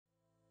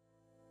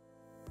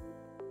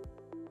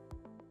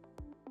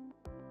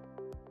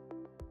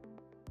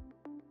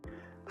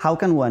How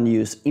can one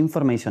use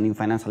information in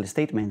financial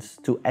statements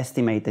to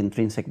estimate the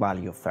intrinsic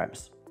value of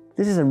firms?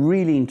 This is a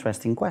really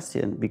interesting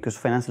question because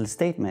financial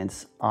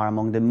statements are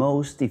among the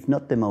most, if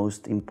not the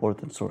most,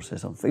 important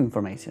sources of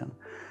information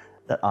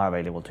that are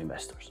available to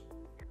investors.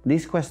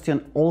 This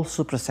question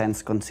also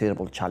presents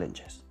considerable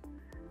challenges.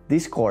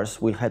 This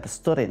course will help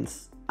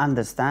students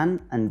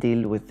understand and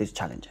deal with these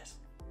challenges.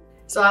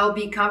 So I'll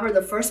be covering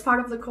the first part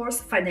of the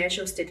course,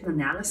 financial statement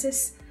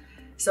analysis,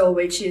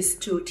 which is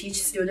to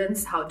teach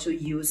students how to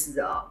use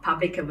the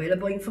public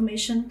available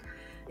information,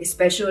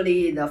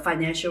 especially the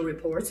financial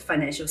reports,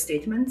 financial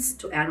statements,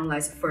 to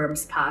analyze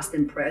firms' past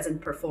and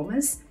present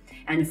performance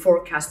and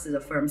forecast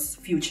the firm's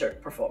future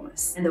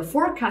performance. And the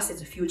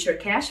forecasted future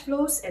cash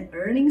flows and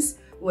earnings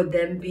would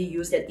then be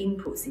used as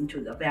inputs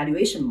into the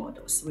valuation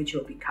models, which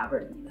will be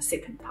covered in the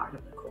second part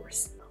of the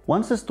course.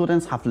 Once the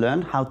students have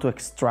learned how to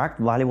extract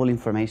valuable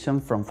information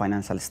from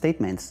financial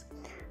statements,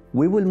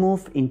 we will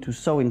move into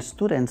showing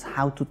students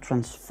how to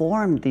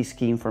transform these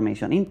key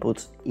information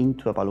inputs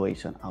into a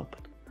valuation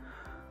output,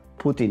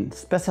 putting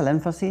special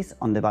emphasis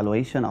on the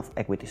valuation of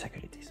equity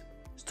securities.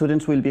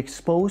 Students will be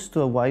exposed to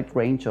a wide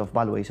range of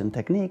valuation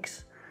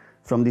techniques,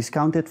 from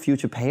discounted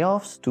future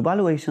payoffs to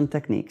valuation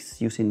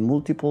techniques using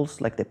multiples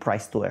like the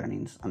price to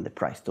earnings and the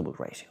price to book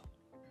ratio.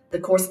 The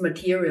course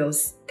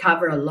materials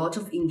cover a lot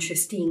of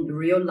interesting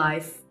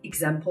real-life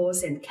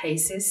examples and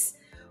cases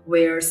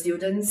where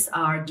students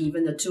are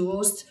given the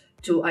tools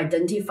to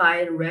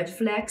identify red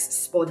flags,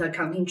 spot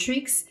accounting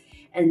tricks,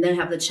 and then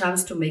have the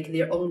chance to make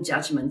their own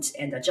judgment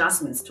and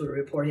adjustments to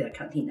reported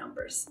accounting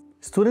numbers.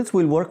 Students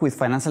will work with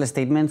financial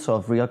statements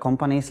of real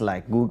companies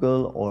like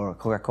Google or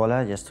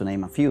Coca-Cola, just to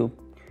name a few,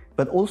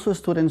 but also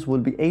students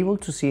will be able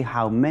to see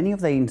how many of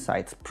the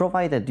insights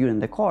provided during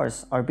the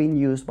course are being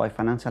used by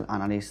financial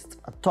analysts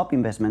at top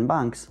investment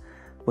banks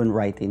when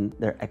writing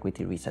their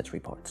equity research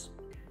reports.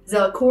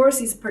 The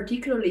course is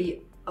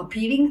particularly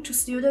appealing to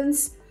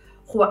students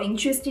who are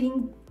interested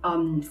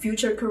in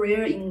future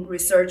career in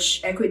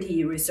research,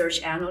 equity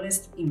research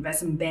analyst,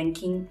 investment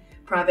banking,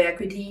 private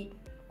equity,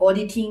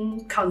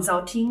 auditing,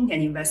 consulting,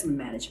 and investment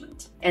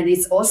management. And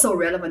it's also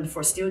relevant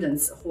for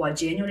students who are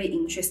genuinely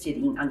interested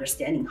in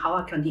understanding how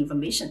accounting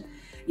information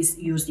is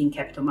used in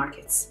capital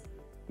markets.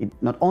 It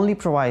not only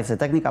provides the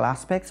technical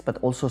aspects, but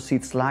also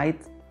sheds light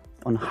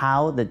on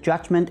how the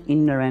judgment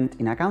inherent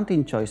in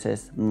accounting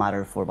choices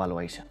matter for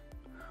valuation.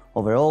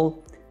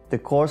 Overall, the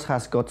course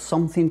has got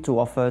something to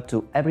offer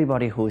to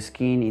everybody who is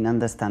keen in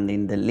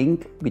understanding the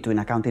link between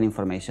accounting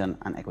information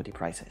and equity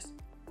prices.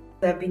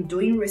 I've been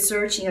doing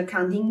research in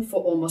accounting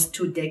for almost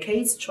 2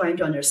 decades, trying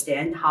to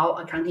understand how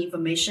accounting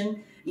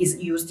information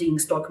is used in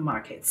stock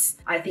markets.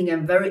 I think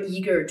I'm very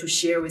eager to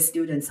share with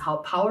students how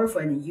powerful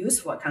and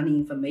useful accounting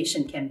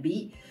information can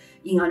be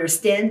in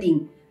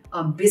understanding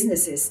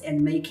businesses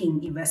and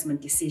making investment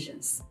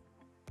decisions.